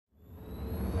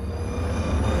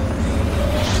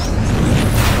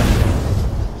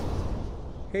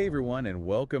Hey everyone, and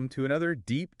welcome to another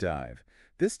deep dive.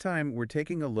 This time we're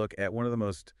taking a look at one of the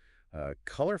most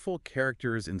colorful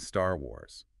characters in Star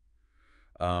Wars.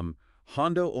 Hondo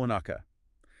Ohnaka.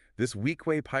 This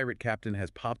weak-way pirate captain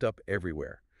has popped up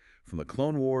everywhere, from the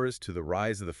Clone Wars to the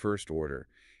rise of the First Order.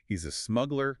 He's a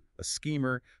smuggler, a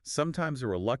schemer, sometimes a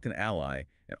reluctant ally,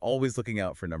 and always looking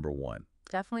out for number one.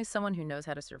 Definitely someone who knows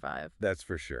how to survive. That's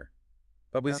for sure.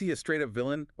 But was he a straight-up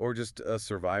villain or just a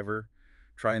survivor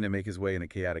trying to make his way in a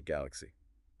chaotic galaxy?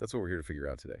 That's what we're here to figure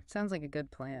out today. Sounds like a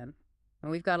good plan. And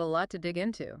we've got a lot to dig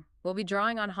into. We'll be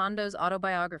drawing on Hondo's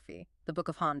autobiography, The Book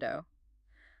of Hondo.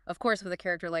 Of course, with a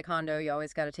character like Hondo, you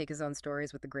always got to take his own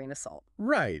stories with a grain of salt.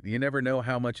 Right. You never know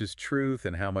how much is truth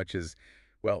and how much is,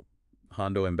 well,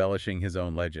 Hondo embellishing his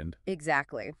own legend.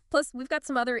 Exactly. Plus, we've got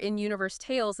some other in-universe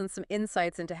tales and some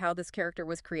insights into how this character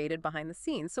was created behind the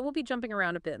scenes, so we'll be jumping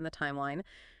around a bit in the timeline.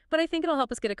 But I think it'll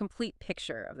help us get a complete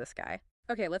picture of this guy.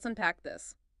 Okay, let's unpack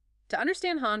this. To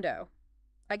understand Hondo,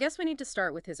 I guess we need to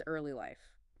start with his early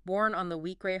life. Born on the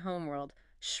Weak-Ray homeworld,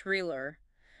 Shrieler.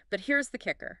 But here's the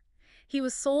kicker. He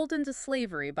was sold into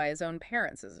slavery by his own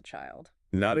parents as a child.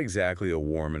 Not exactly a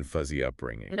warm and fuzzy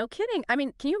upbringing. No kidding. I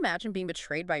mean, can you imagine being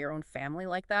betrayed by your own family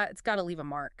like that? It's got to leave a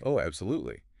mark. Oh,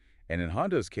 absolutely. And in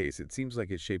Hondo's case, it seems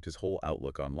like it shaped his whole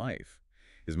outlook on life.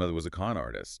 His mother was a con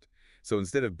artist. So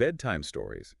instead of bedtime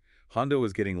stories, Hondo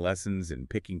was getting lessons in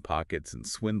picking pockets and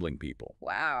swindling people.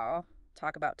 Wow.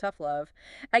 Talk about tough love.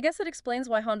 I guess it explains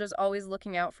why Hondo's always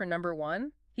looking out for number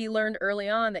one. He learned early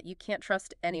on that you can't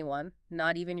trust anyone,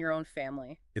 not even your own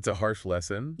family. It's a harsh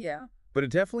lesson. Yeah. But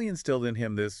it definitely instilled in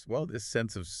him this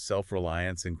sense of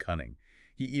self-reliance and cunning.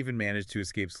 He even managed to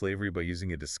escape slavery by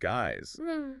using a disguise.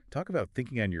 Talk about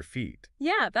thinking on your feet.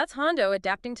 Yeah, that's Hondo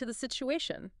adapting to the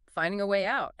situation, finding a way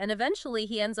out. And eventually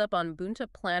he ends up on Bunta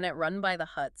planet run by the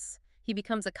Hutts. He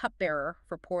becomes a cupbearer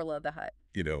for Porla the Hutt.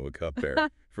 You know, a cupbearer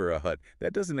for a Hutt.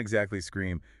 That doesn't exactly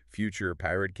scream future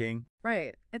pirate king.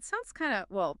 Right. It sounds kind of,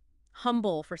 well,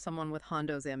 humble for someone with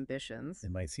Hondo's ambitions. It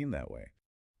might seem that way.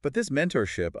 But this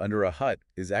mentorship under a Hutt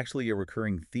is actually a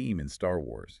recurring theme in Star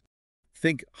Wars.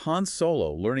 Think Han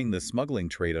Solo learning the smuggling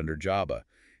trade under Jabba.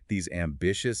 These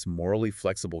ambitious, morally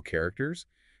flexible characters,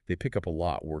 they pick up a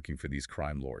lot working for these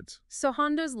crime lords. So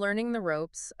Hondo's learning the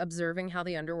ropes, observing how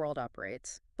the underworld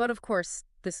operates. But of course,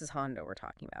 this is Hondo we're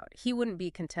talking about. He wouldn't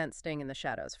be content staying in the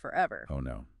shadows forever. Oh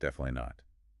no, definitely not.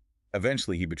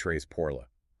 Eventually he betrays Porla,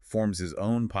 forms his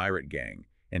own pirate gang,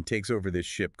 and takes over this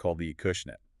ship called the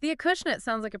Acushnet. The Acushnet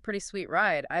sounds like a pretty sweet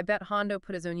ride. I bet Hondo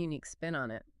put his own unique spin on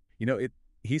it. You know,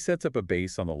 he sets up a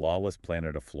base on the lawless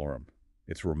planet of Florum.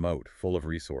 It's remote, full of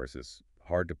resources,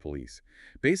 hard to police.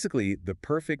 Basically, the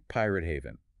perfect pirate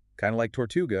haven. Kind of like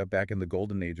Tortuga back in the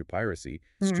golden age of piracy,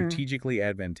 strategically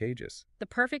advantageous. The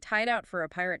perfect hideout for a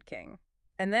pirate king.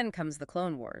 And then comes the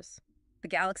Clone Wars. The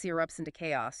galaxy erupts into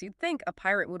chaos. You'd think a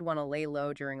pirate would want to lay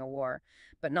low during a war,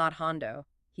 but not Hondo.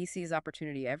 He sees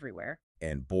opportunity everywhere.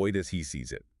 And boy does he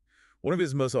seize it. One of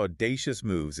his most audacious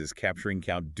moves is capturing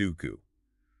Count Dooku.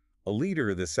 A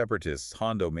leader of the Separatists,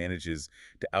 Hondo manages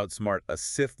to outsmart a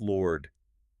Sith Lord.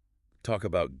 Talk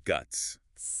about guts.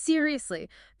 Seriously,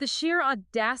 the sheer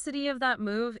audacity of that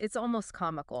move, it's almost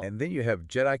comical. And then you have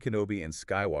Jedi Kenobi and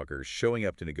Skywalker showing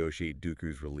up to negotiate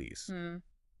Dooku's release.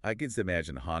 I can just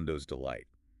imagine Hondo's delight.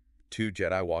 Two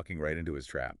Jedi walking right into his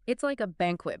trap. It's like a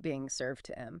banquet being served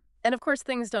to him. And of course,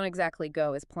 things don't exactly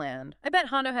go as planned. I bet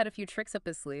Hondo had a few tricks up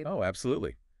his sleeve. Oh,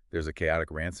 absolutely. There's a chaotic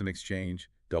ransom exchange,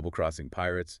 double-crossing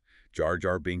pirates, Jar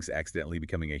Jar Binks accidentally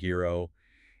becoming a hero.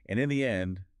 And in the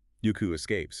end, Dooku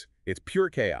escapes. It's pure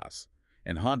chaos.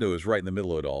 And Hondo is right in the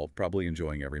middle of it all, probably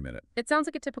enjoying every minute. It sounds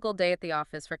like a typical day at the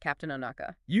office for Captain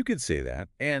Ohnaka. You could say that.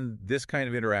 And this kind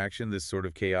of interaction, this sort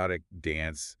of chaotic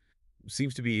dance,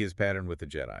 seems to be his pattern with the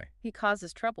Jedi. He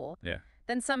causes trouble. Yeah.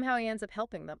 Then somehow he ends up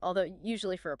helping them, although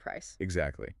usually for a price.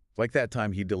 Exactly. Like that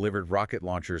time he delivered rocket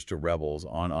launchers to rebels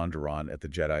on Onderon at the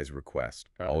Jedi's request.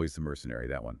 Always the mercenary,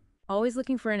 that one. Always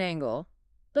looking for an angle.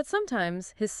 But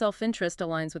sometimes his self-interest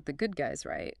aligns with the good guys,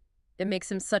 right? It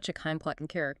makes him such a kind-plucking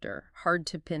character, hard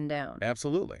to pin down.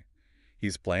 Absolutely.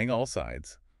 He's playing all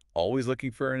sides, always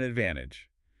looking for an advantage.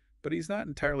 But he's not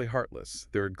entirely heartless.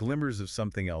 There are glimmers of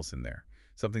something else in there,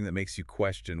 something that makes you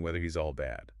question whether he's all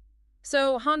bad.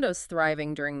 So Hondo's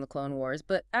thriving during the Clone Wars,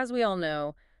 but as we all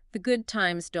know, the good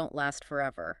times don't last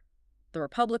forever. The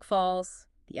Republic falls,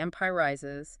 the Empire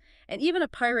rises, and even a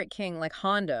pirate king like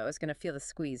Hondo is going to feel the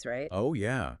squeeze, right? Oh,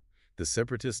 yeah. The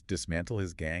Separatists dismantle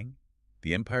his gang.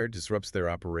 The Empire disrupts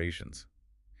their operations.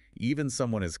 Even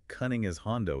someone as cunning as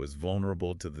Hondo is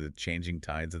vulnerable to the changing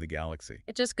tides of the galaxy.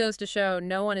 It just goes to show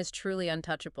no one is truly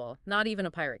untouchable, not even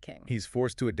a pirate king. He's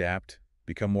forced to adapt,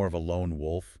 become more of a lone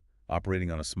wolf,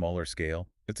 operating on a smaller scale.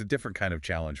 It's a different kind of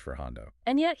challenge for Hondo.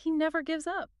 And yet he never gives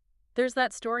up. There's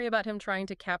that story about him trying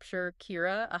to capture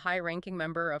Kira, a high-ranking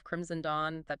member of Crimson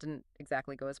Dawn. That didn't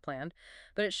exactly go as planned.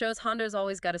 But it shows Hondo's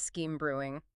always got a scheme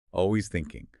brewing. Always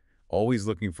thinking, always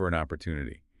looking for an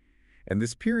opportunity. And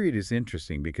this period is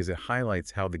interesting because it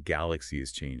highlights how the galaxy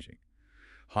is changing.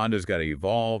 Hondo's got to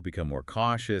evolve, become more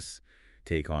cautious,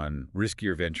 take on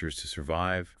riskier ventures to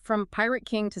survive. From Pirate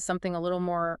King to something a little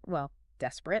more, well,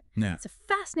 desperate. Yeah. It's a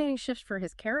fascinating shift for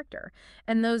his character.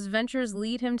 And those ventures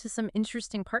lead him to some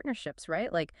interesting partnerships,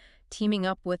 right? Like teaming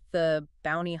up with the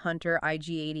bounty hunter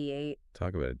IG-88.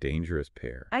 Talk about a dangerous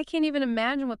pair. I can't even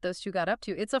imagine what those two got up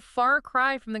to. It's a far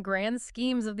cry from the grand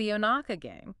schemes of the Ohnaka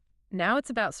gang. Now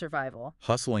it's about survival.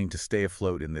 Hustling to stay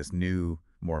afloat in this new,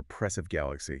 more oppressive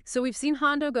galaxy. So we've seen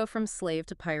Hondo go from slave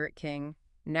to pirate king.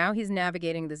 Now he's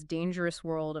navigating this dangerous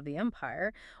world of the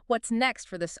Empire. What's next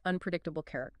for this unpredictable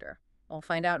character? We'll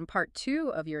find out in part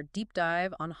 2 of your deep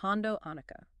dive on Hondo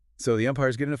Ohnaka. So the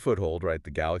Empire's getting a foothold, right?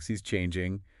 The galaxy's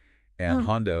changing. And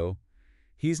Hondo,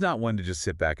 he's not one to just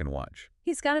sit back and watch.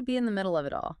 He's got to be in the middle of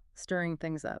it all, stirring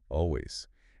things up. Always.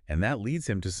 And that leads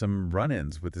him to some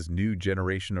run-ins with this new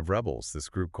generation of rebels, this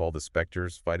group called the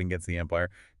Spectres, fighting against the Empire,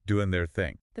 doing their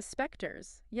thing. The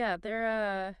Spectres. Yeah,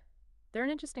 they're an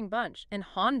interesting bunch. And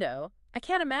Hondo, I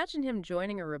can't imagine him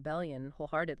joining a rebellion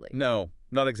wholeheartedly. No,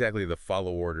 not exactly the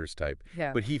follow orders type.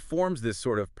 Yeah. But he forms this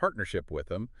sort of partnership with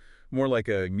them, more like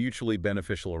a mutually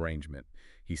beneficial arrangement.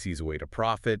 He sees a way to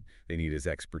profit. They need his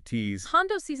expertise.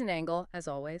 Hondo sees an angle, as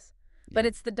always. But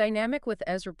it's the dynamic with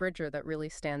Ezra Bridger that really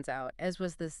stands out, as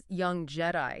was this young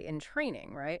Jedi in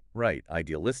training, right? Right.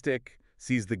 Idealistic,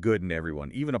 sees the good in everyone,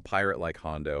 even a pirate like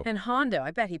Hondo. And Hondo,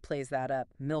 I bet he plays that up,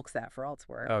 milks that for all it's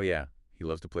worth. Oh, yeah. He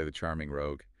loves to play the charming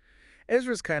rogue.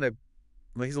 Ezra's kind of,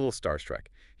 well, he's a little starstruck.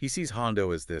 He sees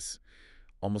Hondo as this,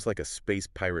 almost like a space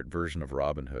pirate version of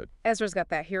Robin Hood. Ezra's got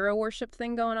that hero worship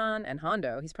thing going on, and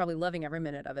Hondo, he's probably loving every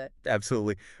minute of it.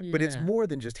 Absolutely. Yeah. But it's more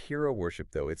than just hero worship,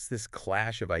 though. It's this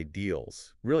clash of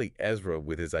ideals. Really, Ezra,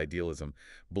 with his idealism,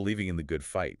 believing in the good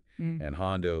fight. And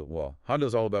Hondo, well,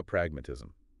 Hondo's all about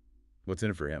pragmatism. What's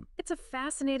in it for him? It's a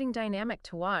fascinating dynamic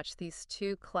to watch, these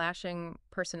two clashing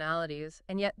personalities,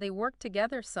 and yet they work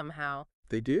together somehow.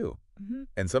 They do.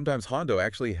 And sometimes Hondo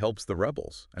actually helps the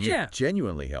rebels. I mean,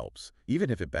 genuinely helps,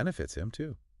 even if it benefits him,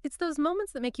 too. It's those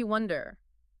moments that make you wonder,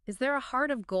 is there a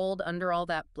heart of gold under all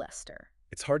that bluster?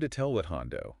 It's hard to tell with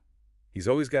Hondo. He's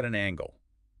always got an angle.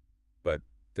 But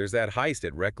there's that heist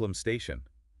at Reclam Station.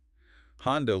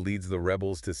 Hondo leads the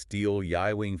rebels to steal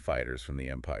Y-Wing fighters from the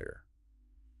Empire.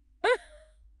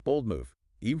 Bold move,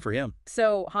 even for him.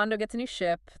 So Hondo gets a new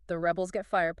ship, the rebels get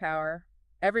firepower,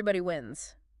 everybody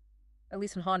wins. At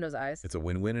least in Hondo's eyes. It's a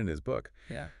win-win in his book.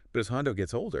 Yeah. But as Hondo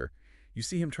gets older, you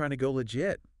see him trying to go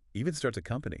legit, even starts a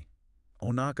company.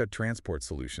 Ohnaka Transport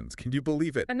Solutions. Can you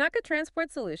believe it? Ohnaka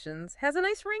Transport Solutions has a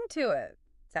nice ring to it.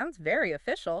 Sounds very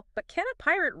official, but can a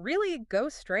pirate really go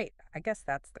straight? I guess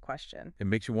that's the question. It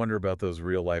makes you wonder about those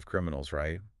real-life criminals,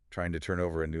 right? Trying to turn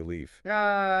over a new leaf. Old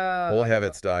Oh.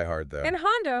 habits die hard, though. And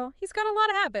Hondo, he's got a lot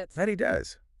of habits. That he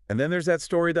does. And then there's that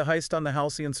story, the heist on the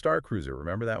Halcyon Star Cruiser.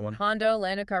 Remember that one? Hondo,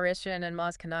 Lando Calrissian, and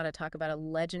Maz Kanata talk about a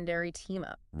legendary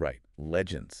team-up. Right.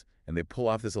 Legends. And they pull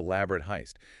off this elaborate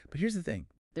heist. But here's the thing.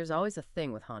 There's always a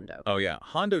thing with Hondo. Oh, yeah.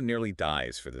 Hondo nearly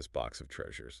dies for this box of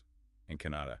treasures. And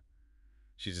Kanata,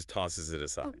 she just tosses it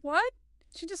aside. What?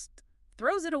 She just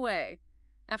throws it away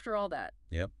after all that.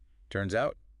 Yep. Turns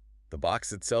out, the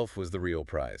box itself was the real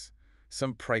prize.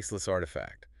 Some priceless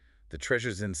artifact. The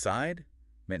treasures inside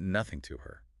meant nothing to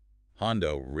her.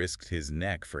 Hondo risked his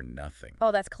neck for nothing.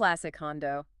 Oh, that's classic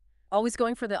Hondo. Always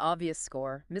going for the obvious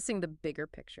score, missing the bigger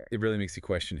picture. It really makes you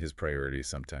question his priorities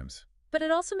sometimes. But it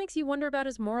also makes you wonder about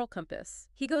his moral compass.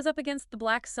 He goes up against the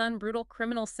Black Sun brutal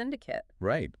criminal syndicate.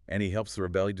 Right. And he helps the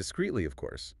rebellion discreetly, of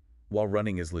course, while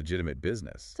running his legitimate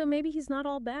business. So maybe he's not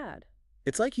all bad.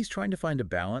 It's like he's trying to find a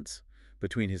balance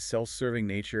between his self-serving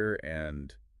nature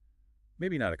and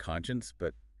maybe not a conscience,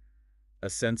 but a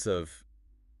sense of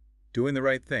doing the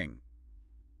right thing.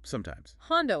 Sometimes.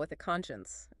 Hondo with a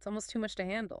conscience. It's almost too much to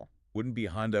handle. Wouldn't be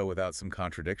Hondo without some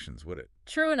contradictions, would it?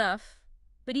 True enough.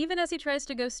 But even as he tries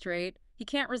to go straight, he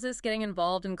can't resist getting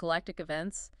involved in galactic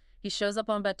events. He shows up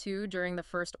on Batuu during the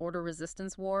First Order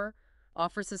Resistance War,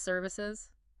 offers his services.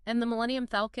 And the Millennium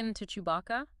Falcon to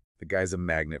Chewbacca? The guy's a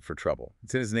magnet for trouble.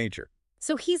 It's in his nature.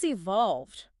 So he's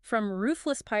evolved from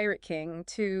ruthless pirate king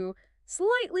to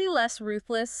slightly less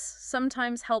ruthless,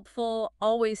 sometimes helpful,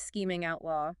 always scheming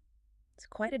outlaw. It's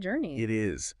quite a journey. It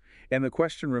is. And the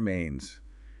question remains,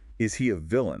 is he a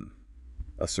villain,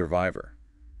 a survivor,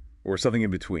 or something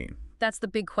in between? That's the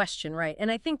big question, right?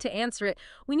 And I think to answer it,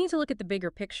 we need to look at the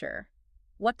bigger picture.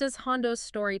 What does Hondo's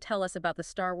story tell us about the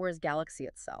Star Wars galaxy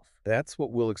itself? That's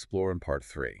what we'll explore in Part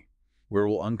 3, where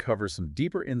we'll uncover some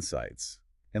deeper insights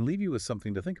and leave you with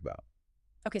something to think about.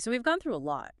 Okay, so we've gone through a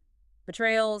lot.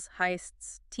 Betrayals,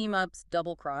 heists, team-ups,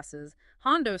 double crosses.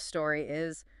 Hondo's story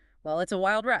is, well, it's a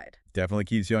wild ride. Definitely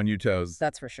keeps you on your toes.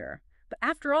 That's for sure. But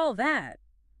after all that,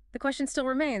 the question still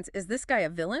remains, is this guy a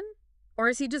villain? Or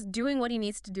is he just doing what he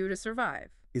needs to do to survive?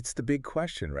 It's the big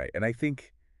question, right? And I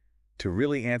think to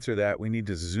really answer that, we need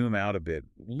to zoom out a bit,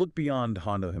 look beyond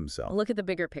Hondo himself. Look at the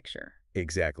bigger picture.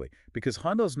 Exactly. Because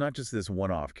Hondo's not just this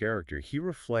one-off character. He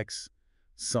reflects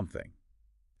something.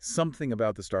 Something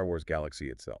about the Star Wars galaxy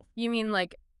itself. You mean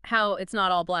like how it's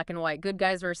not all black and white, good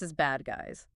guys versus bad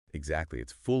guys? Exactly.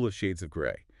 It's full of shades of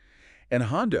gray. And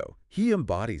Hondo, he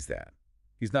embodies that.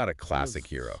 He's not a classic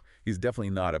hero. He's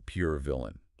definitely not a pure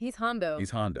villain. He's Hondo.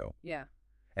 He's Hondo. Yeah.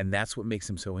 And that's what makes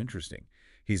him so interesting.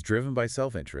 He's driven by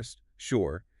self-interest,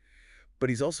 sure, but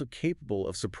he's also capable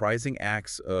of surprising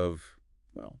acts of,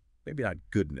 well, maybe not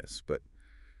goodness, but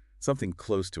something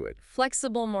close to it.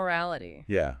 Flexible morality.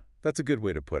 Yeah, that's a good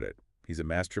way to put it. He's a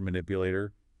master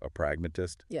manipulator, a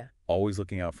pragmatist, Yeah. always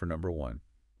looking out for number one.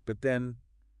 But then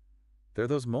there are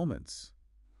those moments,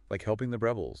 like helping the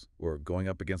rebels or going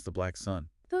up against the Black Sun.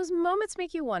 Those moments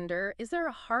make you wonder, is there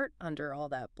a heart under all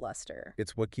that bluster?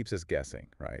 It's what keeps us guessing,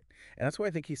 right? And that's why I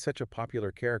think he's such a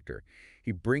popular character.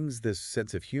 He brings this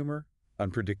sense of humor,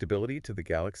 unpredictability to the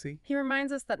galaxy. He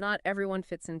reminds us that not everyone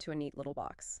fits into a neat little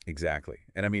box. Exactly.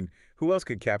 And I mean, who else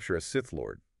could capture a Sith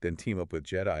Lord, then team up with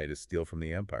Jedi to steal from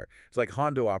the Empire? It's like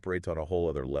Hondo operates on a whole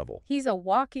other level. He's a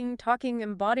walking, talking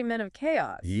embodiment of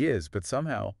chaos. He is, but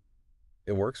somehow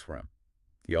it works for him.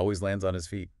 He always lands on his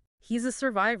feet. He's a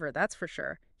survivor, that's for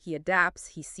sure. He adapts,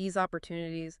 he sees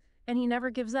opportunities, and he never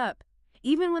gives up,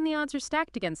 even when the odds are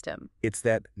stacked against him. It's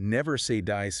that never say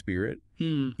die spirit,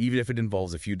 even if it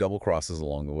involves a few double crosses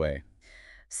along the way.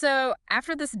 So,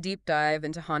 after this deep dive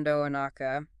into Hondo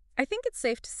Ohnaka, I think it's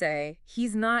safe to say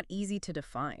he's not easy to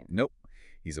define. Nope.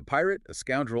 He's a pirate, a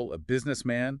scoundrel, a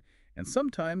businessman, and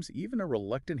sometimes even a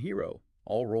reluctant hero,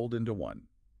 all rolled into one.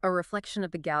 A reflection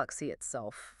of the galaxy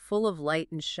itself, full of light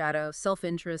and shadow,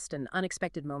 self-interest, and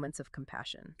unexpected moments of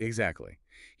compassion. Exactly.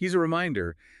 He's a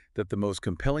reminder that the most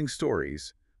compelling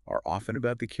stories are often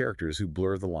about the characters who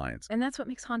blur the lines. And that's what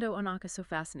makes Hondo Ohnaka so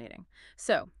fascinating.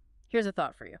 So, here's a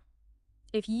thought for you.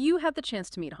 If you had the chance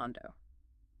to meet Hondo,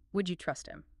 would you trust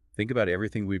him? Think about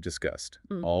everything we've discussed,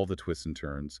 all the twists and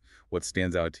turns. What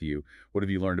stands out to you? What have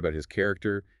you learned about his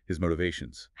character, his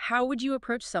motivations? How would you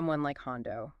approach someone like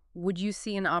Hondo? Would you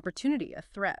see an opportunity, a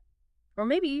threat? Or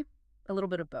maybe a little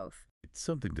bit of both? It's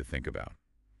something to think about.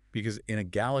 Because in a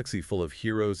galaxy full of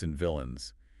heroes and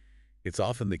villains, it's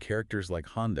often the characters like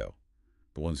Hondo,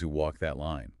 the ones who walk that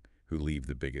line, who leave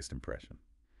the biggest impression.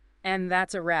 And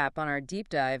that's a wrap on our deep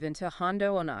dive into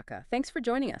Hondo Ohnaka. Thanks for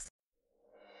joining us.